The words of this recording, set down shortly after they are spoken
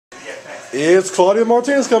It's Claudia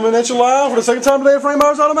Martinez coming at you live for the second time today at Frank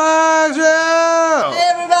Myers Automax. Yeah! Hey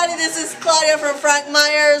everybody, this is Claudia from Frank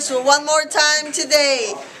Myers. So one more time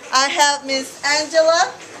today, I have Miss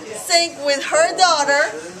Angela sync with her daughter.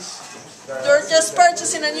 They're just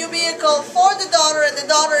purchasing a new vehicle for the daughter, and the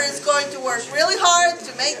daughter is going to work really hard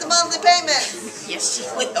to make the monthly payments. Yes, she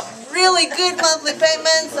will. Really good monthly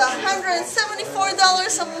payments, $174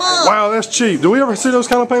 a month. Wow, that's cheap. Do we ever see those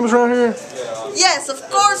kind of payments around here? Yes, of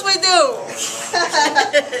course we do.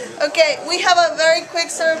 Okay, we have a very quick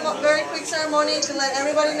ceremony to let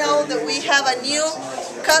everybody know that we have a new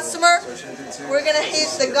customer. We're gonna hit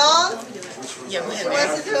the gong. Yeah, She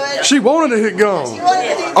wants to do it. She wanted to hit gong.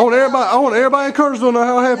 I want everybody in Kernersville to know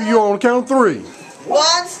how happy you are on the count of 3.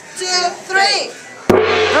 1, 2, 3.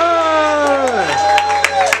 Hey!